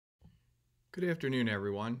Good afternoon,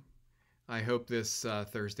 everyone. I hope this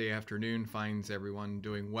Thursday afternoon finds everyone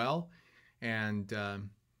doing well, and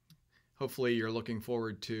hopefully you're looking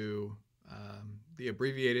forward to the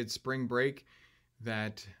abbreviated spring break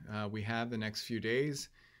that we have the next few days.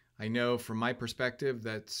 I know from my perspective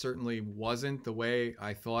that certainly wasn't the way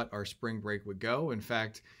I thought our spring break would go. In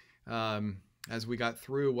fact, as we got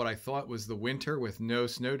through what I thought was the winter with no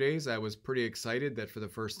snow days, I was pretty excited that for the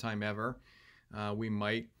first time ever, we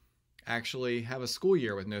might actually have a school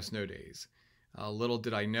year with no snow days. Little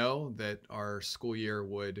did I know that our school year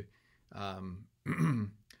would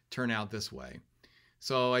turn out this way.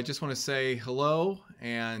 So I just want to say hello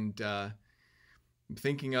and I'm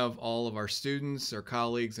thinking of all of our students, our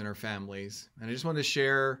colleagues, and our families. And I just wanted to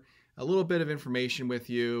share a little bit of information with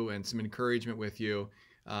you and some encouragement with you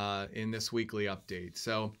in this weekly update.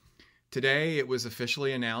 So today, it was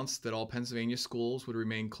officially announced that all Pennsylvania schools would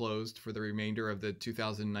remain closed for the remainder of the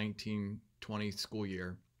 2019-20 school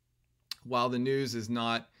year. While the news is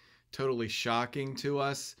not totally shocking to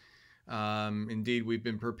us, indeed, we've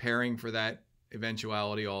been preparing for that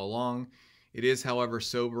eventuality all along. It is, however,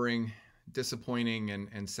 sobering, disappointing,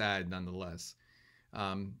 and sad nonetheless.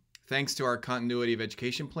 Thanks to our continuity of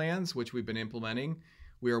education plans, which we've been implementing,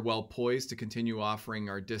 we are well poised to continue offering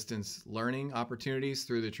our distance learning opportunities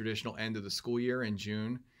through the traditional end of the school year in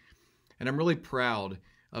June. And I'm really proud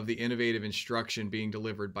of the innovative instruction being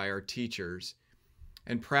delivered by our teachers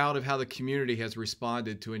and proud of how the community has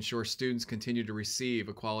responded to ensure students continue to receive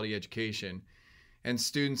a quality education. And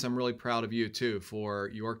students, I'm really proud of you too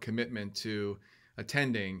for your commitment to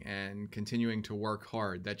attending and continuing to work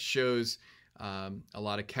hard. That shows a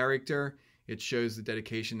lot of character. It shows the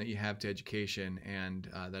dedication that you have to education, and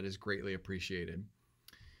that is greatly appreciated.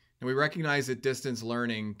 And we recognize that distance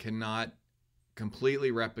learning cannot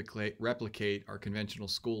completely replicate our conventional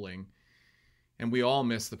schooling, and we all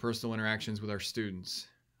miss the personal interactions with our students.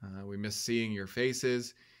 We miss seeing your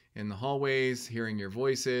faces in the hallways, hearing your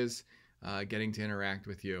voices, getting to interact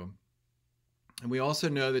with you. And we also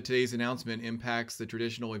know that today's announcement impacts the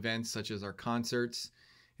traditional events such as our concerts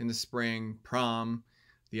in the spring, prom,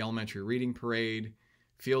 the elementary reading parade,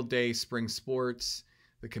 field day spring sports,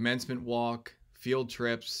 the commencement walk, field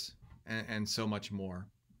trips, and so much more.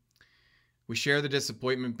 We share the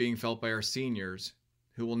disappointment being felt by our seniors,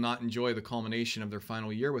 who will not enjoy the culmination of their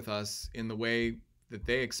final year with us in the way that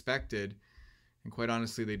they expected, and quite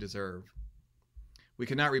honestly, they deserve. We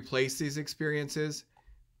cannot replace these experiences,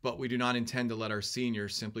 but we do not intend to let our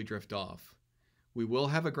seniors simply drift off. We will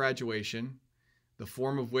have a graduation, the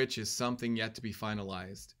form of which is something yet to be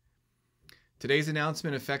finalized. Today's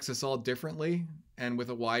announcement affects us all differently and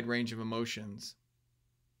with a wide range of emotions.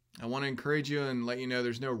 I want to encourage you and let you know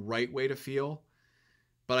there's no right way to feel,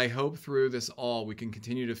 but I hope through this all we can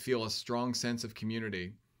continue to feel a strong sense of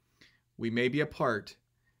community. We may be apart,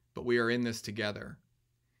 but we are in this together.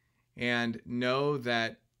 And know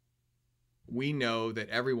that we know that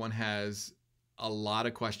everyone has a lot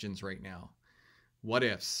of questions right now. What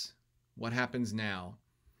ifs? What happens now?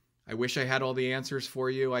 I wish I had all the answers for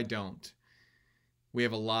you. I don't. We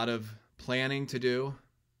have a lot of planning to do,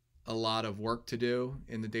 a lot of work to do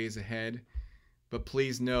in the days ahead, but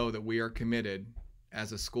please know that we are committed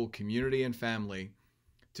as a school community and family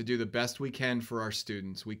to do the best we can for our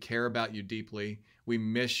students. We care about you deeply. We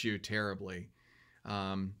miss you terribly.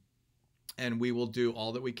 And we will do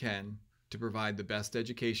all that we can to provide the best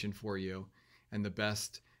education for you and the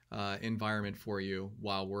best environment for you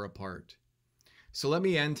while we're apart. So let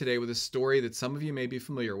me end today with a story that some of you may be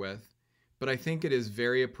familiar with, but I think it is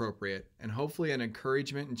very appropriate and hopefully an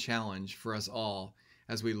encouragement and challenge for us all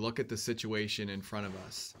as we look at the situation in front of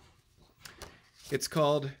us. It's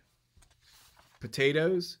called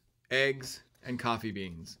Potatoes, Eggs, and Coffee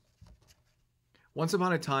Beans. Once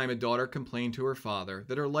upon a time, a daughter complained to her father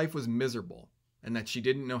that her life was miserable and that she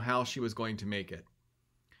didn't know how she was going to make it.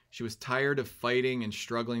 She was tired of fighting and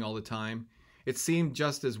struggling all the time. It seemed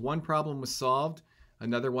just as one problem was solved,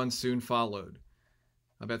 another one soon followed.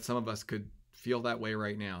 I bet some of us could feel that way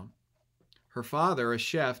right now. Her father, a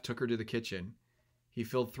chef, took her to the kitchen. He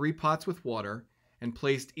filled 3 pots with water and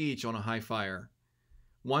placed each on a high fire.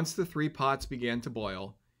 Once the 3 pots began to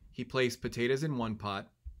boil, he placed potatoes in one pot,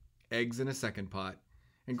 eggs in a second pot,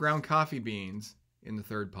 and ground coffee beans in the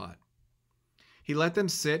third pot. He let them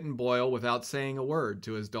sit and boil without saying a word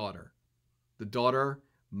to his daughter. The daughter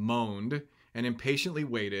moaned and impatiently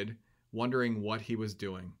waited, wondering what he was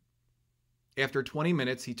doing. After 20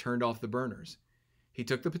 minutes, he turned off the burners. He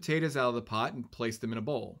took the potatoes out of the pot and placed them in a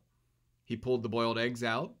bowl. He pulled the boiled eggs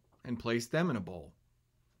out and placed them in a bowl.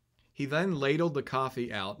 He then ladled the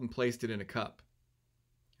coffee out and placed it in a cup.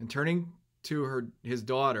 And turning to his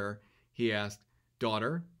daughter, He asked,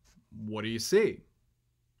 "Daughter, what do you see?"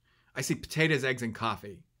 "I see potatoes, eggs, and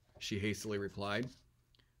coffee," she hastily replied.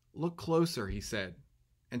 "Look closer," he said,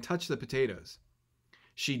 "and touch the potatoes."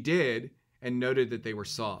 She did and noted that they were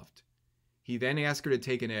soft. He then asked her to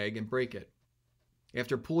take an egg and break it.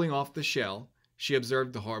 After pulling off the shell, she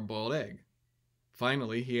observed the hard-boiled egg.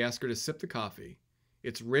 Finally, he asked her to sip the coffee.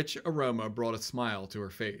 Its rich aroma brought a smile to her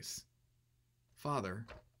face. "Father,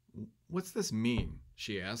 what's this mean?"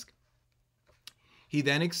 she asked. He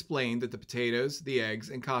then explained that the potatoes, the eggs,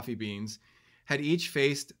 and coffee beans had each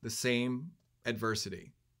faced the same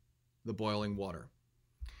adversity, the boiling water.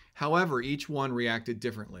 However, each one reacted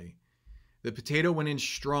differently. The potato went in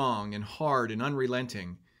strong and hard and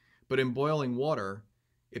unrelenting, but in boiling water,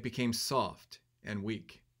 it became soft and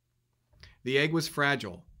weak. The egg was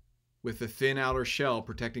fragile, with the thin outer shell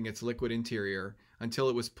protecting its liquid interior until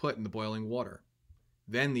it was put in the boiling water.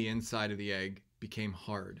 Then the inside of the egg became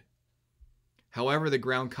hard. However, the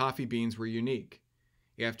ground coffee beans were unique.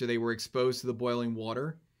 After they were exposed to the boiling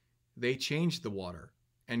water, they changed the water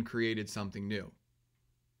and created something new.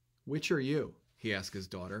 "Which are you?" he asked his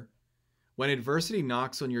daughter. "When adversity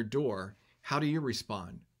knocks on your door, how do you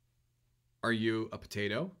respond? Are you a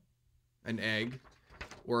potato, an egg,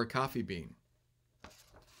 or a coffee bean?"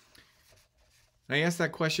 And I asked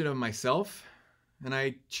that question of myself, and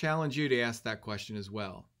I challenge you to ask that question as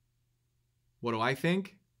well. What do I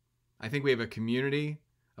think? I think we have a community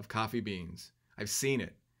of coffee beans. I've seen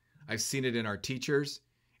it. I've seen it in our teachers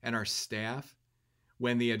and our staff.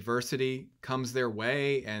 When the adversity comes their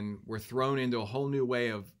way and we're thrown into a whole new way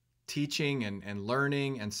of teaching and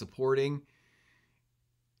learning and supporting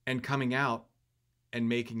and coming out and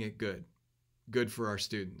making it good for our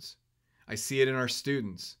students. I see it in our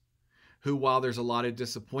students who, while there's a lot of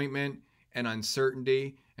disappointment and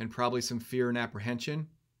uncertainty and probably some fear and apprehension,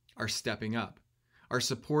 are stepping up, are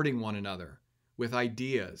supporting one another with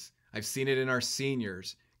ideas. I've seen it in our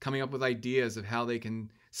seniors coming up with ideas of how they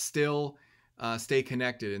can still stay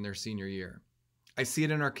connected in their senior year. I see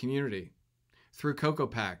it in our community through Cocoa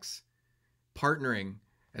Packs, partnering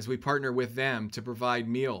as we partner with them to provide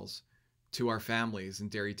meals to our families in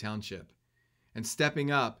Derry Township, and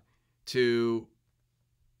stepping up to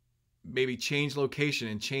maybe change location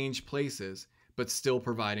and change places, but still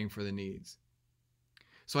providing for the needs.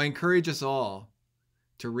 So I encourage us all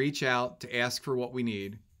to reach out, to ask for what we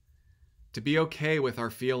need, to be okay with our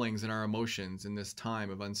feelings and our emotions in this time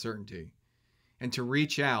of uncertainty, and to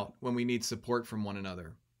reach out when we need support from one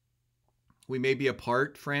another. We may be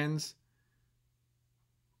apart, friends,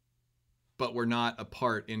 but we're not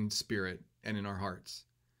apart in spirit and in our hearts.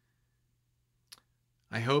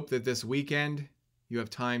 I hope that this weekend you have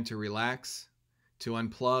time to relax, to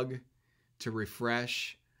unplug, to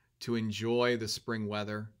refresh, to enjoy the spring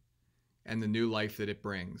weather and the new life that it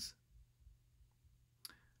brings.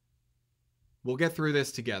 We'll get through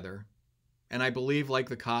this together, and I believe, like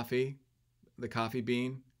the coffee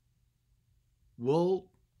bean, we'll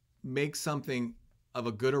make something of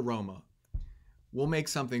a good aroma. We'll make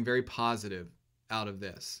something very positive out of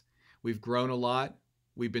this. We've grown a lot.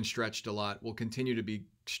 We've been stretched a lot. We'll continue to be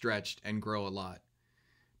stretched and grow a lot,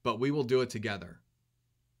 but we will do it together.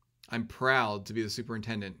 I'm proud to be the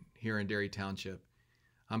superintendent here in Derry Township.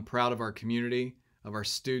 I'm proud of our community, of our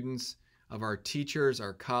students, of our teachers,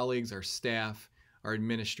 our colleagues, our staff, our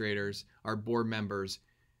administrators, our board members.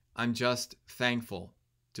 I'm just thankful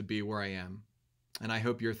to be where I am, and I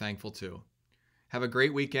hope you're thankful too. Have a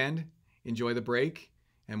great weekend, enjoy the break,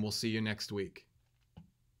 and we'll see you next week.